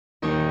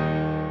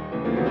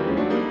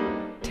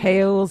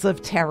Tales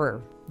of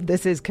Terror.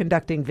 This is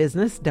Conducting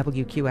Business,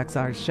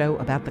 WQXR's show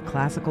about the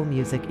classical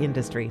music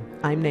industry.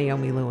 I'm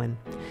Naomi Lewin.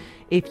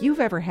 If you've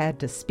ever had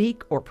to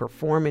speak or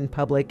perform in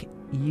public,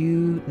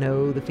 you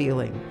know the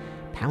feeling.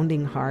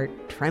 Pounding heart,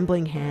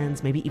 trembling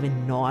hands, maybe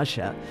even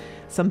nausea.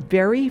 Some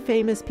very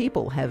famous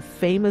people have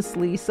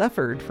famously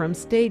suffered from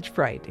stage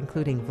fright,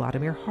 including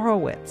Vladimir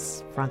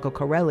Horowitz, Franco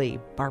Corelli,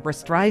 Barbra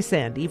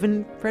Streisand,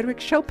 even Frédéric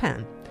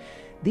Chopin.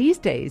 These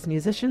days,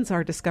 musicians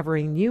are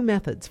discovering new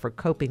methods for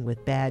coping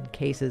with bad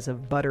cases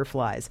of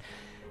butterflies.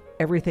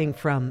 Everything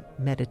from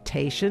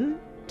meditation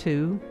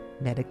to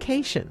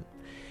medication.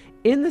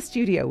 In the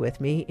studio with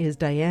me is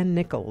Diane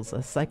Nichols, a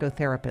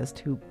psychotherapist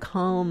who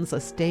calms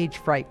a stage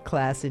fright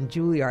class in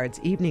Juilliard's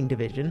evening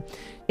division.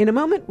 In a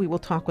moment, we will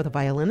talk with a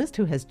violinist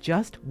who has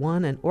just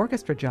won an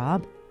orchestra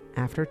job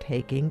after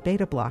taking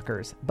beta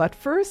blockers. But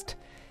first,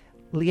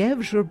 Liev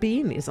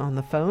Jourbin is on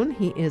the phone.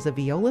 He is a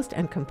violist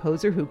and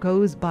composer who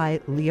goes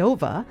by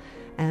Liova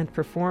and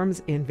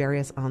performs in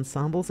various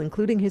ensembles,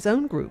 including his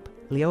own group,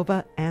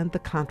 Liova and the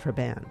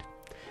Contraband.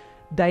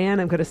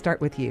 Diane, I'm going to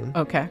start with you.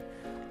 Okay.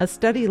 A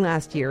study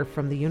last year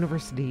from the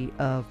University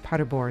of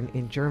Paderborn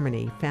in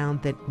Germany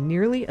found that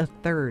nearly a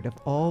third of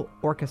all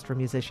orchestra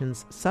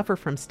musicians suffer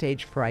from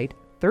stage fright.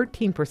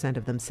 13%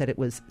 of them said it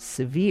was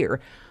severe,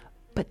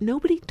 but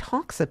nobody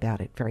talks about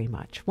it very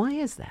much. Why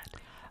is that?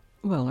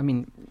 Well, I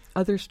mean,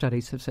 other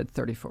studies have said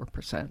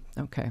 34%.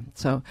 Okay.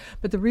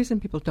 But the reason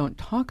people don't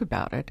talk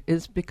about it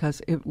is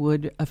because it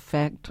would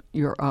affect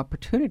your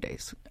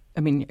opportunities.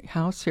 I mean,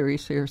 how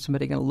seriously is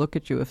somebody going to look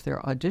at you if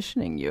they're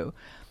auditioning you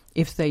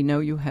if they know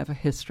you have a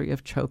history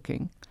of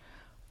choking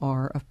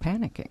or of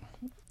panicking?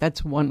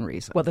 That's one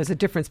reason. Well, there's a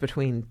difference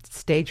between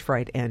stage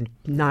fright and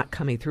not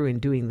coming through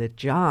and doing the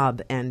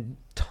job and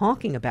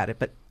talking about it,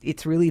 but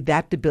it's really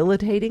that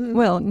debilitating?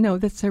 Well, no,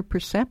 that's their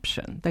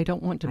perception. They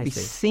don't want to be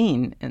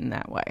seen in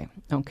that way,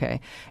 okay?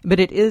 But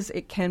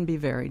it can be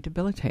very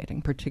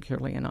debilitating,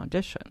 particularly in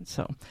auditions.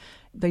 So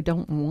they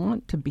don't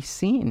want to be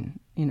seen,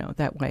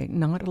 that way,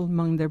 not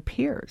among their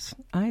peers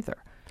either.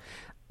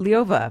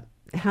 Liova,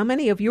 how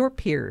many of your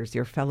peers,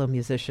 your fellow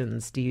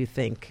musicians, do you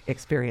think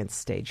experience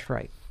stage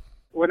fright?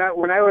 When I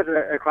was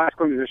a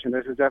classical musician,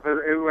 this is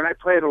definitely, when I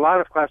played a lot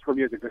of classical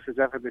music, this is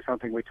definitely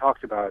something we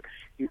talked about.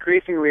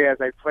 Increasingly, as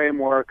I play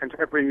more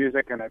contemporary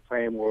music and I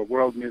play more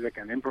world music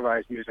and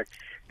improvised music,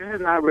 this is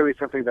not really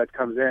something that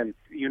comes in.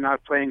 You're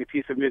not playing a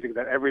piece of music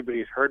that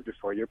everybody's heard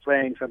before. You're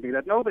playing something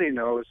that nobody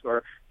knows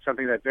or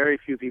something that very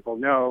few people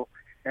know,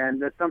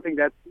 and that's something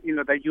that,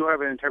 that you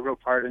have an integral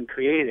part in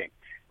creating.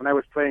 When I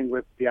was playing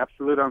with the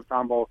Absolute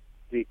Ensemble,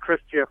 the Chris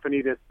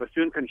Giaffanidis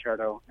Bassoon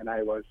Concerto, and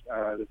I was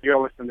the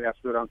violist in the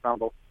Absolute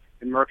Ensemble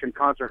in Merkin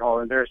Concert Hall,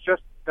 and there's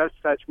just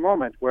such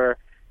moment where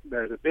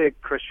there's a big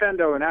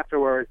crescendo, and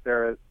afterwards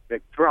there is a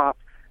big drop.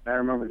 And I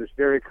remember this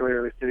very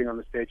clearly sitting on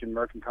the stage in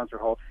Merkin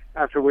Concert Hall.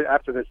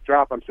 After this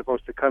drop, I'm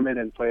supposed to come in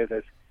and play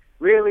this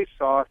really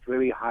soft,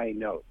 really high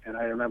note, and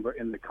I remember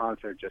in the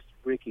concert just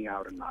freaking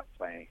out and not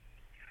playing.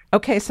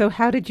 Okay, so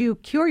how did you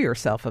cure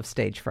yourself of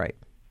stage fright?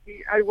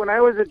 When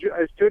I was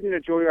a student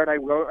at Juilliard, I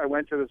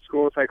went to the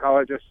school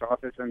psychologist's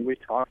office, and we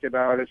talked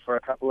about it for a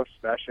couple of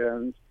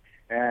sessions.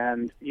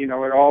 And, it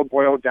all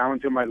boiled down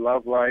to my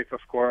love life, of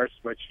course,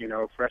 which,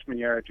 freshman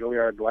year at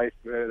Juilliard,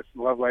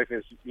 love life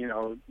is,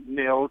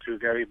 nil to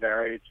very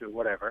varied to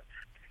whatever.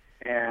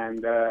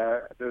 And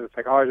the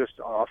psychologist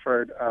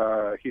offered,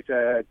 he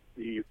said,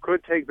 you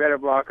could take beta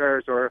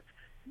blockers or,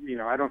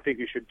 I don't think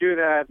you should do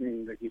that.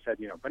 And he said,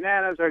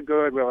 bananas are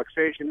good,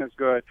 relaxation is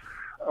good.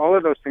 All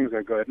of those things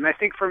are good. And I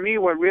think for me,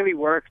 what really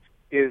worked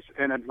is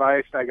an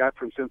advice I got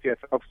from Cynthia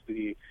Phelps,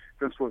 the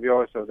principal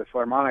violist of the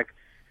Philharmonic,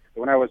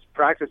 when I was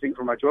practicing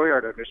for my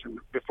Juilliard audition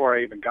before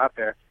I even got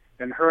there.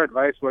 And her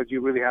advice was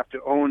you really have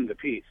to own the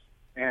piece.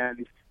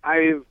 And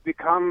I've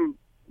become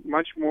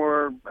much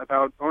more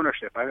about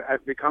ownership.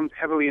 I've become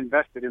heavily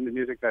invested in the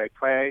music that I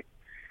play,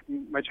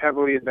 much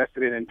heavily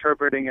invested in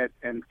interpreting it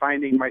and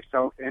finding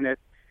myself in it.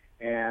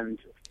 And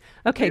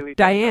okay, really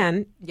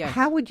Diane, yes.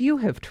 How would you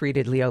have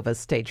treated Liova's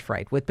stage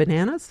fright? With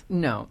bananas?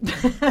 No,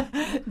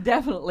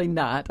 definitely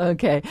not.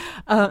 Okay.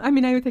 I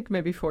would think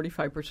maybe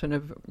 45%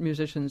 of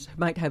musicians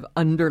might have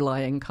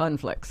underlying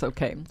conflicts.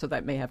 Okay. So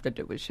that may have to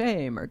do with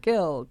shame or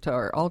guilt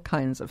or all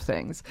kinds of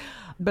things.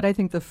 But I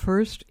think the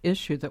first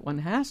issue that one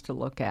has to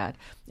look at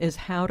is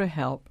how to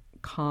help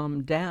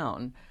calm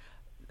down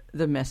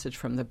the message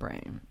from the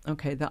brain.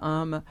 Okay. The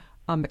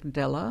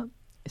amygdala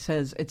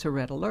says it's a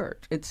red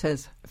alert. It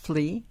says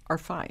flee or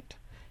fight.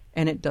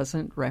 And it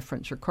doesn't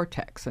reference your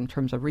cortex in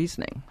terms of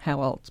reasoning.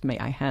 How else may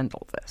I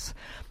handle this?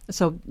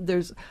 So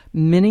there's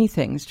many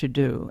things to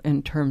do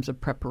in terms of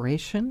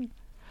preparation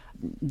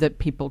that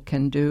people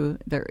can do.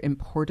 There are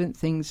important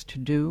things to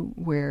do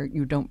where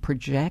you don't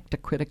project a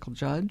critical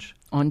judge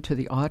onto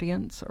the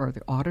audience or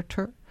the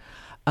auditor.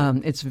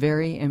 It's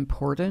very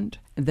important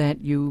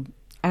that you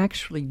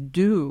actually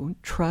do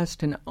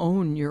trust and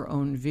own your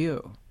own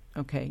view.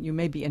 Okay, you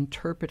may be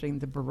interpreting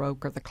the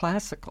Baroque or the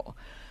classical,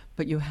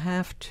 but you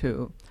have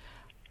to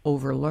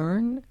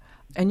overlearn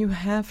and you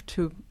have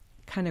to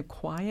kind of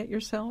quiet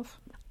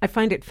yourself. I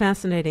find it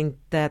fascinating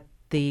that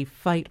the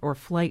fight or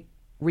flight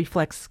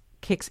reflex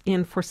kicks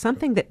in for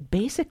something that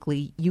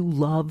basically you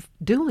love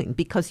doing,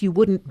 because you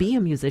wouldn't be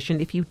a musician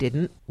if you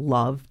didn't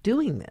love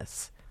doing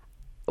this.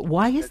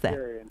 Why is that?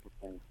 Very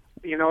interesting.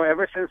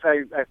 Ever since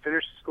I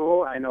finished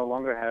school, I no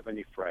longer have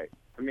any fright.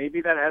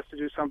 Maybe that has to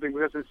do something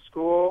because in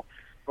school,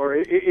 or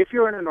if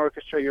you're in an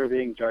orchestra, you're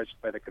being judged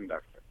by the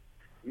conductor.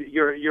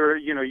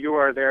 You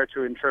are there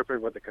to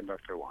interpret what the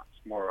conductor wants,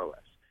 more or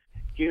less.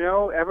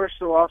 Ever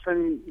so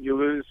often you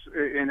lose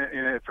in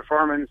a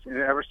performance.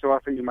 Ever so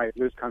often you might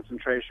lose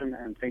concentration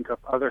and think of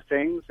other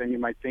things, and you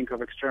might think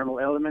of external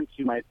elements.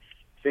 You might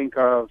think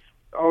of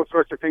all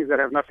sorts of things that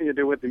have nothing to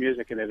do with the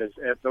music, and it is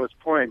at those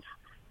points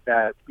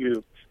that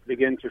you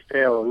begin to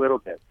fail a little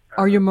bit.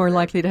 Are you more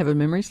likely to have a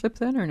memory slip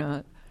then, or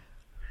not?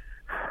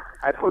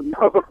 I don't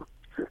know.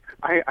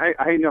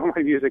 I know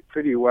my music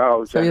pretty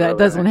well. So that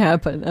doesn't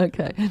happen.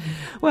 Okay.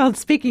 Well,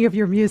 speaking of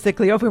your music,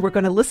 Leova, we're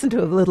going to listen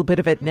to a little bit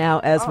of it now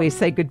as we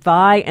say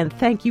goodbye, and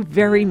thank you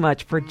very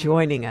much for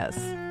joining us.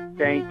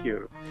 Thank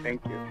you.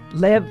 Thank you.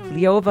 Lev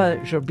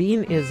Leova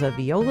Jorbin is a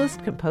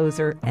violist,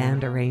 composer,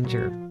 and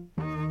arranger.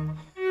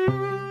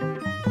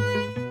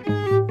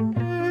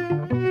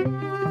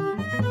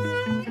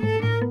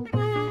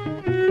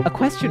 A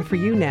question for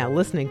you now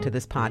listening to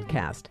this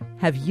podcast.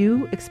 Have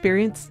you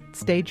experienced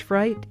stage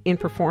fright in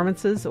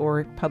performances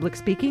or public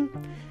speaking?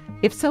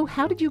 If so,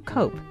 how did you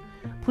cope?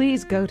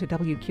 Please go to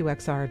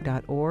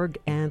WQXR.org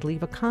and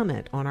leave a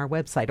comment on our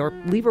website, or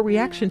leave a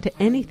reaction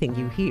to anything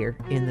you hear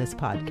in this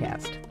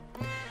podcast.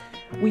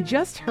 We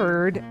just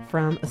heard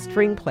from a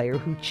string player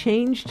who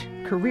changed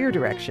career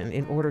direction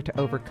in order to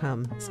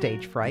overcome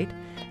stage fright.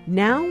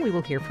 Now we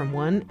will hear from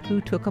one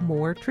who took a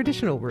more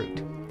traditional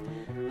route.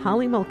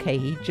 Holly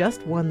Mulcahy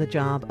just won the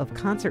job of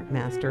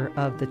concertmaster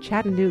of the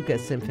Chattanooga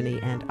Symphony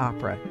and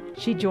Opera.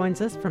 She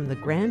joins us from the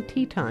Grand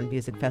Teton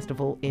Music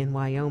Festival in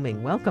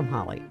Wyoming. Welcome,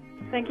 Holly.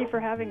 Thank you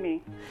for having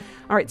me.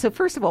 All right, so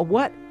first of all,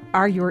 what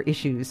are your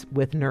issues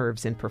with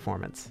nerves in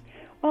performance?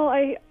 Well,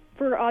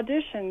 for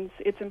auditions,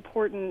 it's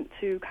important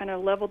to kind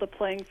of level the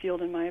playing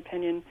field, in my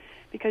opinion,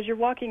 because you're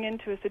walking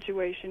into a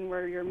situation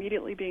where you're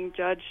immediately being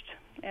judged,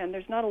 and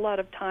there's not a lot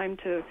of time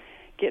to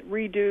get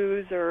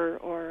redos or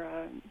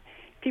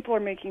people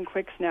are making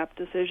quick snap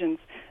decisions.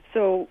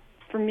 So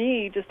for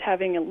me, just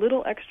having a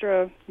little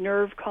extra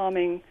nerve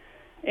calming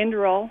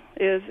Inderal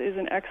is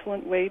an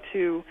excellent way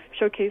to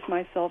showcase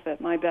myself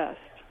at my best.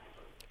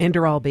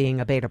 Inderal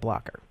being a beta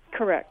blocker.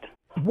 Correct.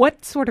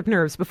 What sort of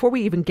nerves, before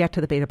we even get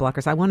to the beta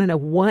blockers, I want to know,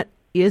 what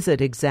is it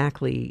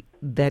exactly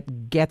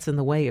that gets in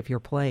the way of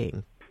your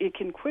playing? It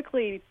can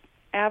quickly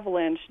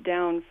avalanche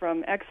down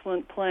from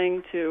excellent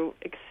playing to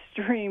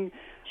extreme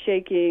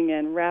shaking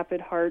and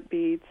rapid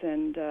heartbeats,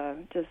 and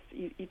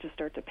you just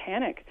start to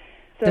panic.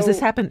 So, does this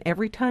happen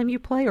every time you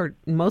play, or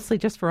mostly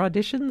just for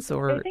auditions?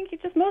 Or I think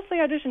it's just mostly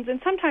auditions, and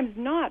sometimes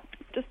not.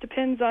 Just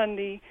depends on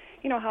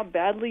how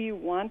badly you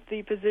want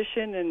the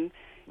position and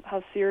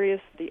how serious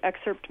the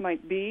excerpt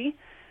might be.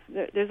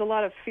 There's a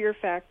lot of fear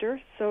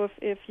factor, so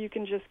if you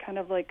can just kind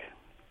of like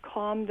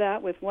calm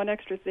that with one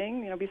extra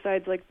thing,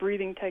 besides like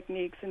breathing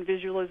techniques and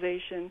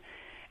visualization,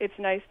 it's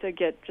nice to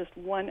get just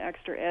one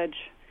extra edge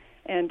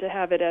and to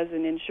have it as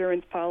an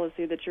insurance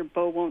policy that your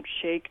bow won't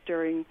shake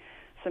during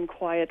some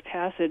quiet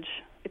passage.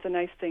 It's a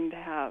nice thing to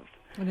have.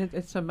 And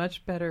it's a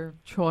much better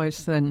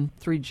choice than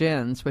 3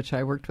 gins, which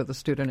I worked with a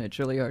student at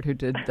Juilliard who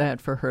did that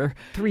for her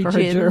 3 for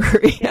gins, her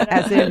jury.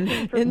 as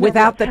in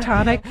without the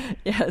tonic.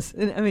 Yes,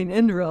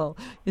 Inderal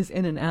is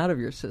in and out of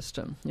your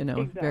system,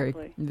 Exactly.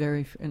 very,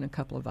 very in a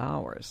couple of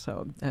hours.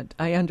 So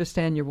I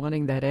understand you're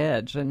wanting that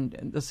edge and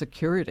the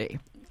security.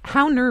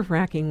 How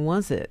nerve-wracking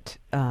was it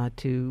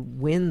to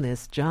win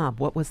this job?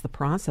 What was the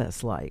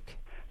process like?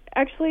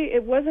 Actually,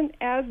 it wasn't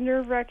as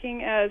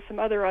nerve-wracking as some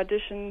other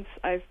auditions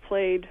I've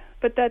played,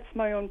 but that's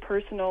my own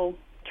personal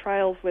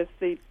trials with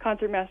the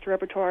concertmaster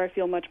repertoire. I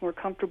feel much more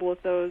comfortable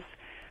with those.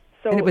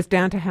 So And it was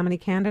down to how many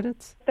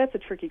candidates? That's a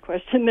tricky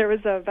question. There was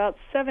about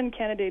 7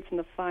 candidates in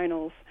the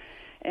finals.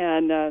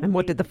 And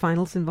what did the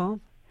finals involve?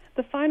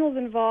 The finals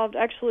involved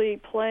actually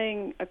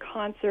playing a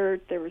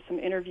concert. There were some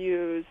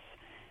interviews,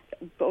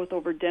 both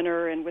over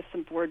dinner and with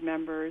some board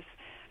members.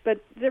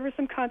 But there were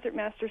some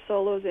concertmaster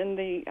solos in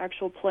the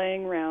actual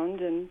playing round.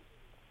 And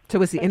so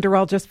was the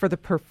Inderal just for the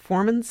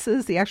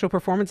performances, the actual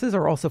performances,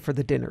 or also for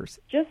the dinners?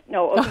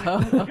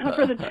 Not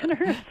for the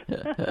dinners.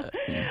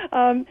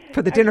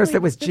 For the dinners,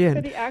 there was just gin.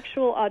 For the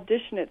actual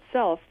audition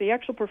itself, the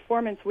actual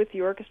performance with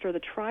the orchestra, the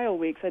trial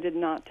weeks, I did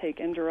not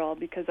take Inderal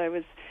because it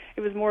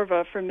was more of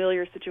a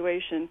familiar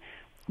situation.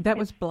 That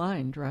was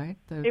blind, right?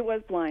 It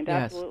was blind,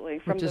 yes, absolutely.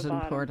 From which the is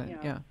bottom,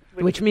 important, yeah.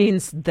 Which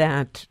means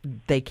that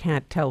they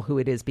can't tell who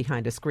it is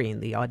behind a screen.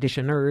 The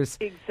auditioners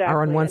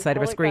are on one side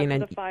of a screen,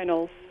 and the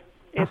finals,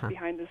 it's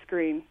behind the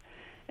screen,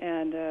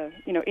 and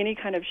any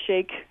kind of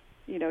shake,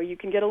 you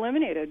can get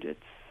eliminated.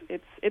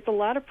 It's a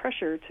lot of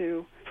pressure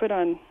to put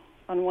on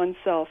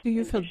oneself. Do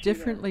you feel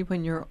differently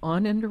when you're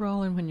on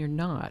Inderal and when you're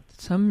not?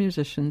 Some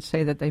musicians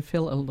say that they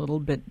feel a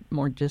little bit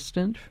more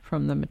distant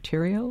from the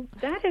material.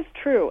 That is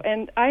true,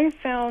 and I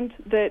found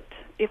that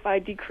if I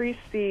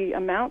decrease the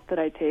amount that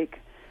I take,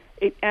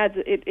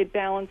 it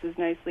balances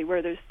nicely,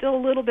 where there's still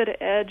a little bit of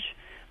edge,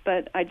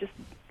 but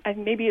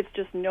maybe it's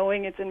just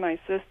knowing it's in my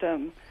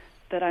system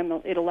that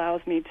it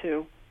allows me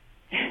to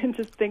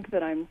just think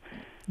that I'm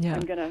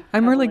gonna.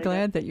 I'm really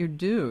glad that you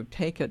do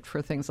take it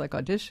for things like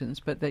auditions,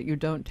 but that you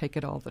don't take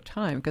it all the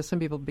time, because some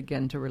people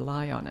begin to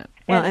rely on it.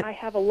 And I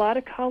have a lot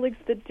of colleagues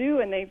that do,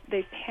 and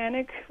they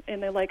panic,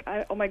 and they're like,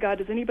 "Oh my God,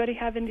 does anybody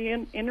have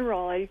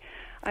Inderol?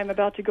 I'm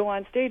about to go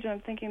on stage," and I'm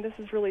thinking, this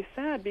is really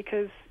sad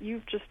because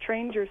you've just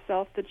trained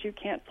yourself that you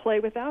can't play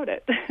without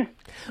it.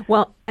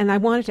 Well, and I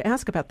wanted to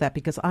ask about that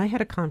because I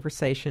had a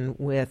conversation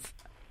with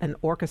an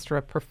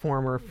orchestra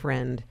performer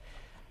friend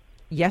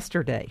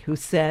yesterday who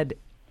said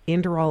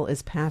Inderol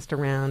is passed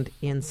around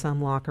in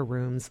some locker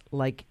rooms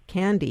like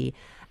candy,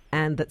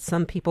 and that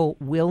some people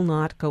will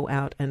not go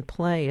out and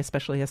play,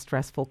 especially a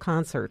stressful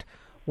concert,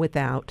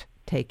 without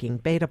taking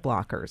beta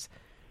blockers.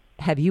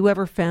 Have you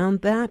ever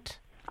found that?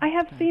 I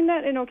have seen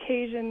that in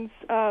occasions.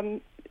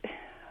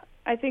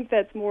 I think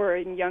that's more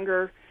in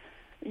younger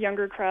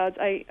crowds.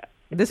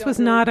 This was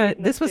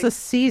a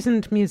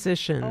seasoned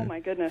musician. Oh my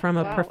goodness! From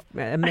wow.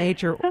 a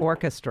major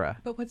orchestra.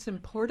 But what's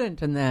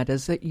important in that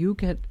is that you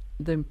get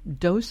the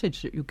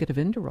dosage that you get of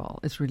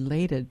Inderol is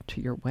related to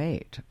your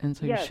weight, and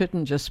so yes. You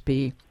shouldn't just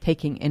be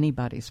taking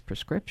anybody's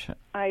prescription.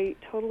 I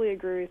totally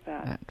agree with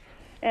that.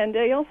 And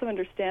I also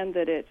understand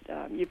that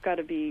you've got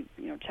to be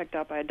checked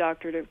out by a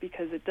doctor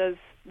because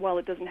while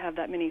it doesn't have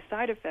that many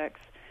side effects,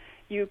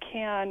 you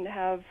can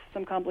have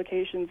some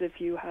complications if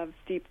you have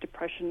deep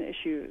depression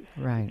issues.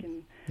 Right,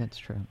 that's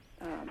true.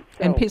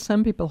 And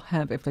some people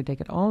have, if they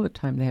take it all the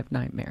time, they have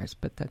nightmares,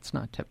 but that's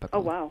not typical.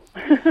 Oh, wow.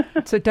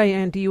 So,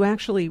 Diane, do you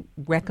actually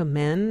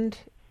recommend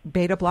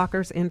beta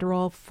blockers,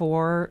 Inderol,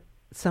 for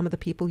some of the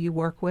people you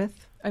work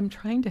with? I'm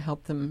trying to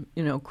help them,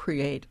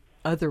 create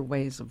other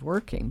ways of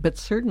working. But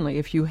certainly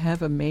if you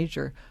have a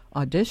major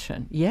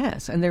audition,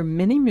 yes. And there are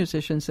many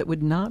musicians that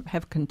would not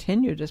have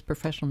continued as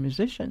professional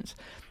musicians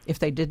if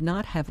they did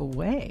not have a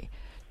way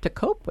to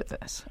cope with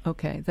this.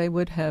 Okay, they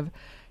would have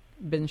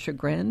been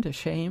chagrined,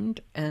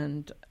 ashamed,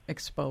 and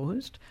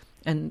exposed,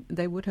 and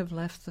they would have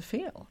left the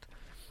field.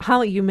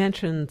 Holly, you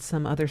mentioned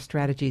some other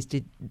strategies,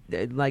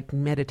 like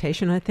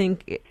meditation, I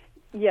think.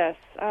 Yes.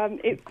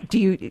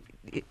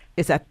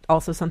 Is that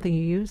also something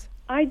you use?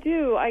 I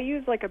do. I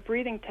use like a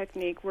breathing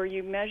technique where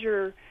you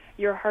measure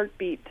your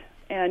heartbeat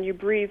and you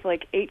breathe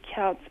like 8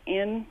 counts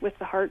in with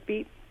the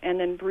heartbeat and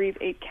then breathe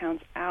 8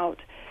 counts out.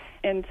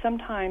 And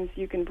sometimes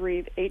you can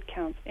breathe 8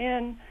 counts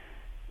in,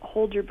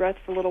 hold your breath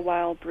for a little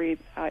while, breathe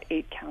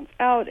 8 counts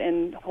out,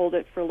 and hold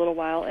it for a little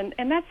while.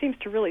 And that seems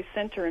to really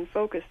center and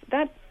focus.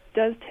 That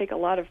does take a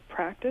lot of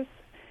practice.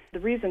 The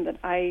reason that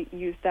I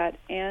use that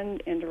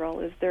and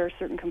Inderol is there are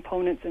certain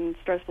components in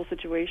stressful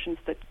situations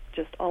that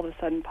just all of a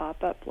sudden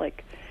pop up,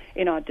 like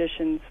in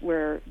auditions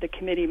where the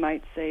committee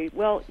might say,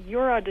 well,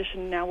 your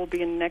audition now will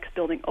be in the next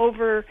building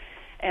over,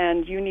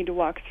 and you need to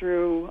walk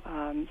through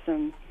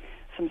some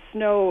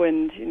snow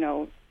and,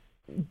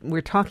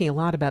 We're talking a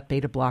lot about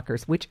beta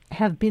blockers, which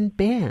have been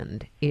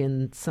banned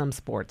in some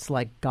sports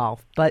like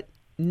golf, but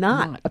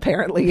not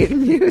apparently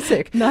in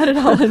music. Not at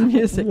all in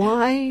music.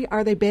 Why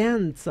are they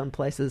banned some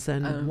places,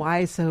 and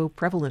why so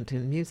prevalent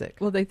in music?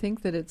 Well, they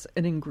think that it's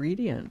an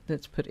ingredient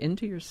that's put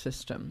into your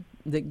system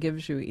that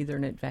gives you either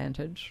an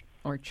advantage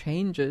or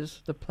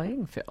changes the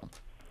playing field.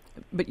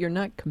 But you're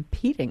not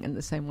competing in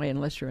the same way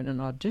unless you're in an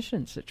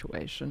audition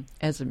situation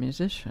as a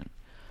musician.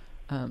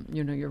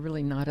 You're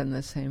really not in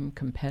the same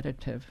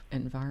competitive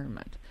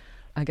environment.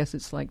 I guess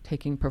it's like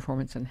taking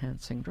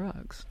performance-enhancing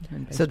drugs.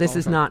 So this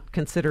is not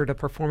considered a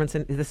performance,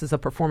 this is a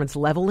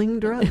performance-leveling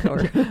drug?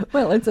 Or?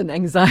 Well, it's an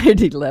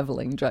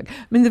anxiety-leveling drug.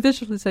 I mean, the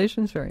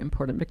visualization is very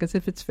important because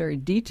if it's very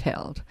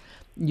detailed,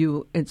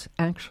 it's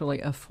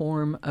actually a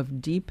form of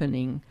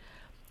deepening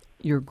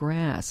your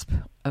grasp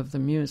of the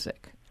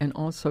music and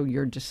also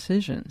your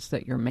decisions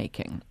that you're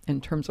making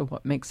in terms of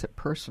what makes it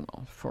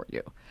personal for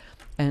you.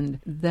 And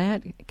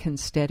that can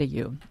steady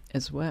you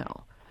as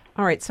well.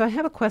 All right, so I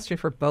have a question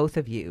for both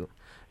of you,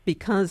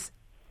 because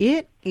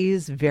it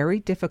is very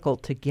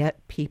difficult to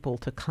get people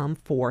to come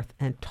forth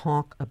and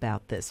talk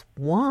about this.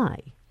 Why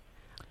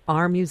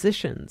are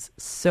musicians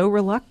so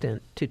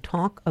reluctant to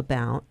talk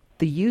about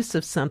the use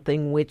of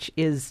something which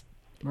is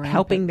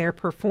helping their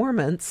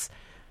performance,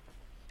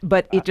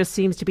 but it just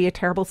seems to be a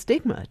terrible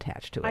stigma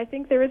attached to it? I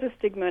think there is a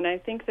stigma, and I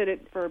think that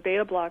for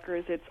beta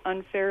blockers, it's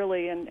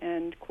unfairly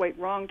and quite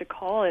wrong to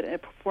call it a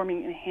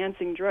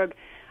performing-enhancing drug.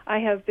 I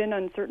have been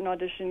on certain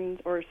auditions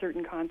or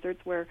certain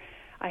concerts where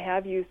I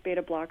have used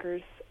beta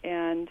blockers,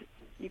 and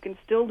you can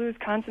still lose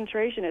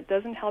concentration. It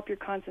doesn't help your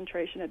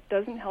concentration. It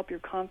doesn't help your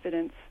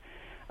confidence.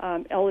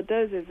 All it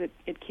does is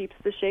it keeps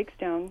the shakes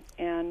down,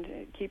 and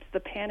it keeps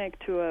the panic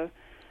to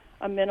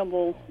a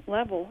minimal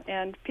level.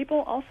 And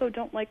people also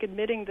don't like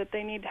admitting that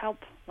they need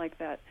help like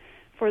that.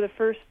 For the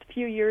first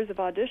few years of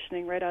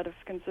auditioning right out of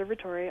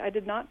conservatory, I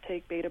did not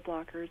take beta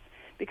blockers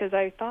because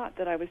I thought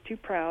that I was too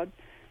proud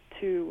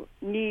to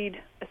need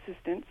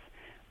assistance.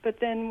 But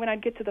then when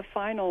I'd get to the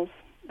finals,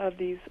 of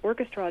these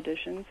orchestra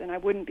auditions, and I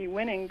wouldn't be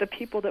winning. The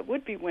people that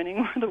would be winning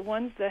were the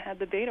ones that had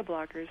the beta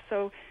blockers.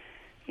 So,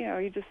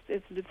 it's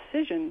a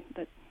decision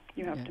that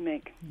you have to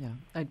make.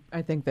 Yeah,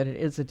 I think that it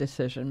is a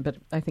decision, but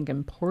I think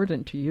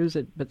important to use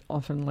it, but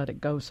often let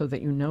it go so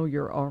that you know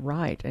you're all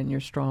right and you're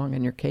strong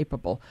and you're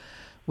capable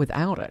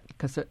without it,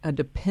 because a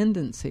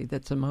dependency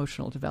that's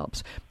emotional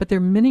develops. But there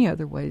are many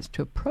other ways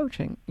to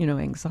approaching,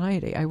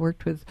 anxiety. I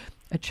worked with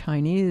a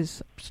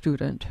Chinese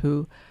student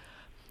who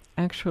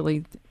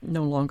actually,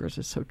 no longer is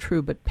this so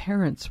true, but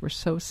parents were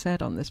so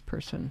set on this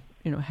person,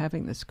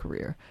 having this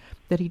career,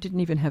 that he didn't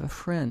even have a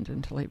friend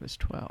until he was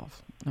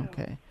 12.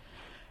 Okay.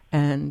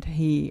 And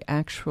he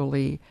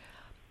actually,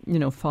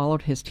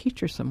 followed his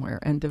teacher somewhere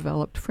and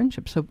developed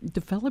friendship. So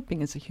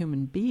developing as a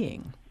human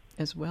being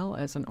as well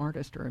as an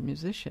artist or a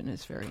musician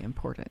is very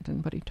important.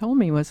 And what he told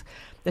me was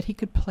that he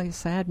could play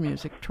sad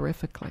music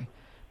terrifically,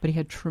 but he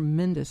had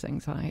tremendous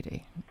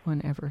anxiety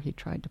whenever he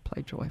tried to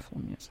play joyful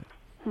music.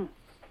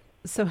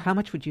 So how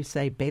much would you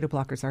say beta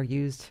blockers are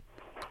used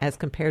as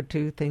compared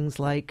to things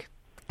like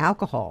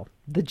alcohol,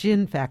 the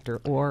gin factor,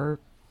 or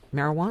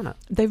marijuana?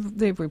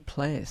 They've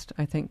replaced,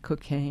 I think,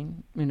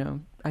 cocaine.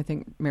 I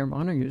think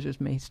marijuana users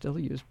may still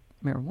use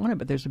marijuana,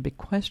 but there's a big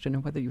question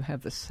of whether you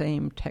have the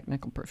same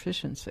technical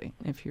proficiency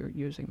if you're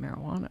using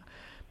marijuana.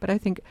 But I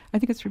think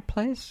it's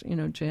replaced,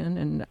 gin,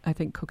 and I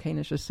think cocaine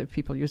is just if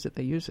people use it,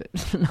 they use it,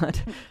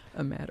 not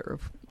a matter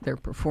of their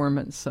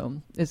performance.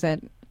 So is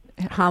that...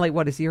 Holly,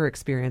 what is your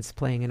experience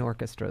playing in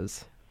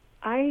orchestras?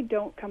 I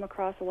don't come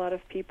across a lot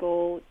of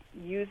people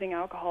using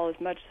alcohol as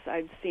much as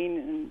I've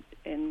seen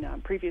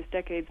in previous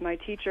decades.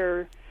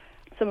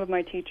 Some of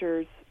my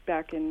teachers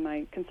back in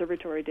my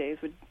conservatory days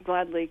would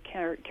gladly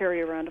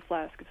carry around a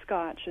flask of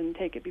scotch and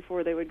take it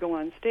before they would go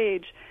on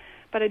stage.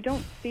 But I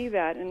don't see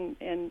that in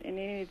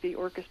any of the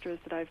orchestras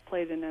that I've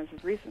played in as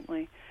of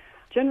recently.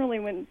 Generally,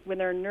 when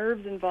there are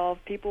nerves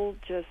involved, people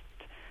just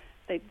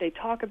they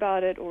talk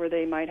about it, or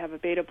they might have a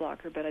beta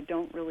blocker, but I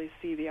don't really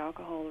see the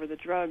alcohol or the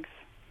drugs.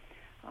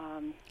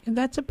 And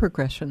that's a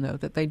progression, though,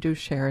 that they do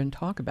share and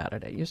talk about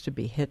it. It used to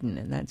be hidden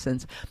in that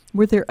sense.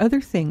 Were there other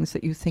things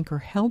that you think are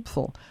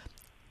helpful?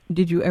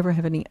 Did you ever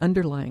have any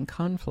underlying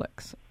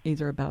conflicts,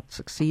 either about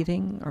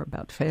succeeding or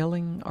about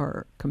failing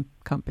or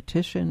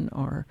competition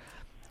or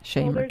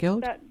shame or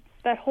guilt?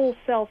 That whole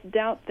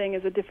self-doubt thing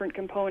is a different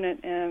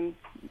component, and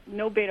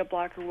no beta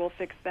blocker will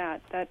fix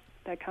that.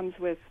 That comes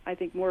with, I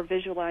think, more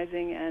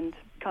visualizing and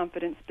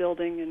confidence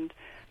building and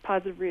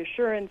positive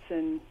reassurance,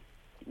 and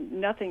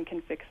nothing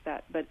can fix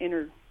that but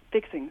inner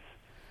fixings,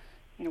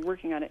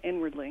 working on it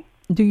inwardly.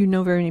 Do you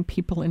know very many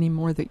people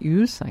anymore that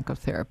use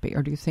psychotherapy,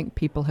 or do you think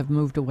people have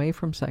moved away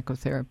from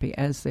psychotherapy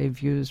as they've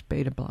used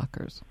beta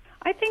blockers?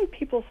 I think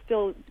people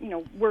still,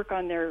 work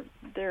on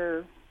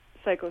their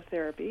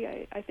psychotherapy.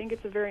 I think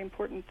it's a very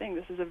important thing.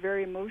 This is a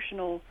very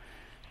emotional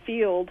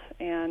field,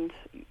 and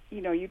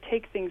you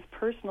take things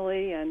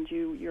personally, and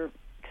you're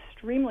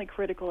extremely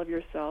critical of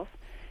yourself.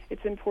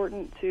 It's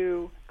important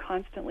to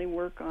constantly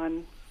work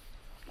on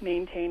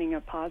maintaining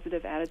a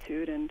positive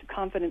attitude and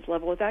confidence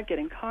level without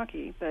getting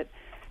cocky. But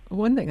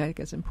one thing I think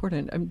is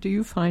important, do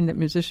you find that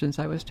musicians,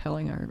 I was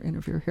telling our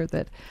interviewer here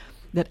that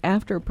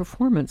after a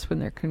performance, when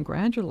they're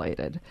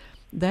congratulated,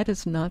 that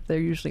is not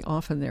usually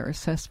often their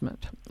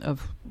assessment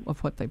of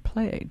what they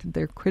played.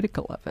 They're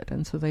critical of it,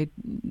 and so they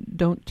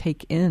don't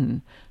take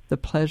in the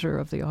pleasure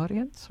of the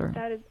audience? Or?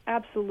 That is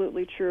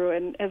absolutely true,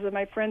 and as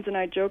my friends and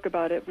I joke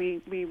about it,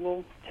 we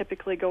will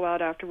typically go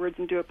out afterwards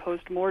and do a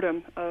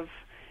post-mortem of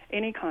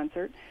any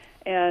concert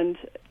and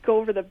go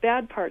over the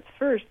bad parts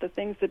first, the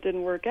things that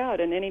didn't work out,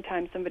 and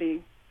anytime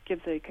somebody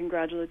gives a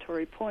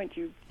congratulatory point,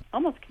 you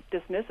almost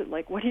dismiss it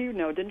like, what do you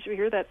know? Didn't you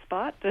hear that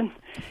spot? And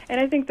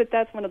I think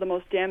that's one of the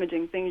most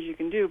damaging things you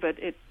can do, but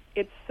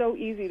it's so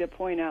easy to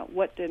point out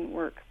what didn't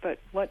work. But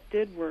what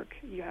did work,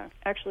 you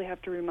actually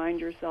have to remind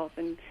yourself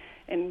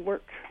and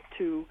work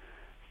to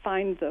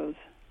find those.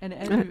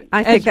 And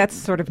I think that's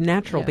sort of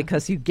natural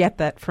because you get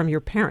that from your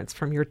parents,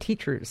 from your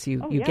teachers.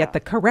 You get the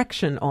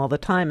correction all the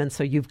time, and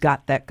so you've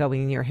got that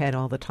going in your head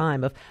all the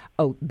time of,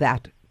 oh,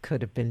 that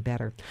could have been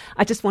better.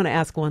 I just want to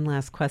ask one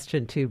last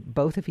question to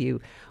both of you,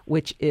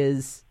 which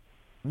is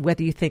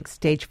whether you think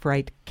stage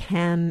fright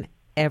can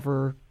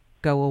ever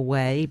go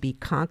away, be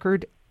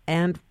conquered,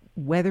 and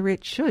whether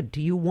it should. Do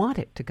you want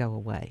it to go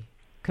away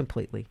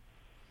completely?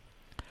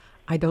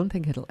 I don't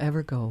think it'll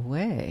ever go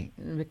away,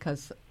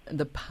 because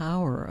the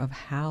power of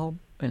how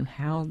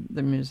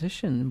the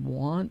musician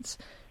wants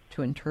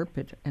to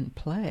interpret and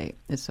play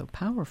is so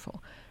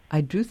powerful.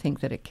 I do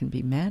think that it can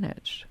be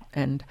managed,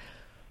 and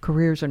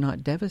careers are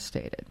not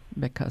devastated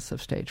because of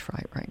stage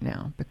fright right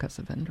now, because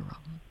of Enderal.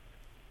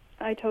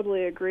 I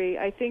totally agree.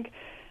 I think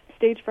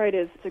stage fright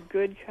is a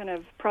good kind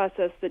of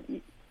process that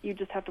you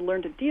just have to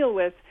learn to deal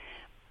with,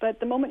 but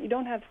the moment you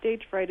don't have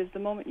stage fright is the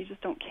moment you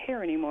just don't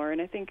care anymore,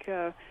 and I think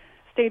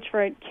stage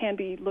fright can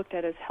be looked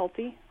at as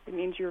healthy. It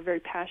means you're very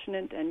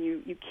passionate and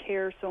you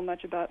care so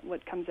much about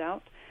what comes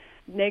out.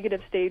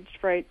 Negative stage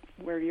fright,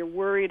 where you're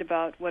worried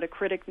about what a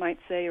critic might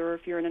say, or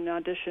if you're in an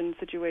audition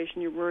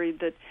situation, you're worried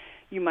that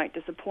you might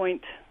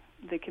disappoint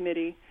the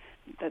committee.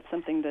 That's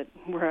something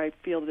where I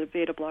feel the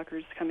beta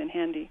blockers come in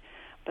handy.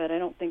 But I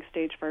don't think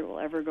stage fright will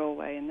ever go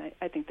away, and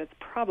I think that's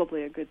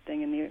probably a good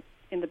thing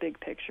in the big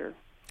picture.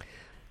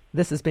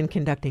 This has been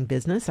Conducting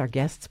Business. Our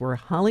guests were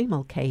Holly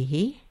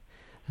Mulcahy,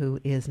 who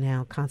is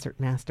now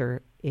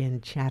concertmaster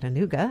in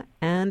Chattanooga,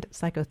 and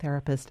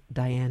psychotherapist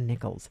Diane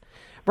Nichols.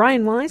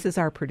 Brian Wise is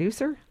our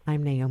producer.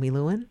 I'm Naomi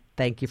Lewin.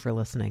 Thank you for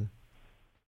listening.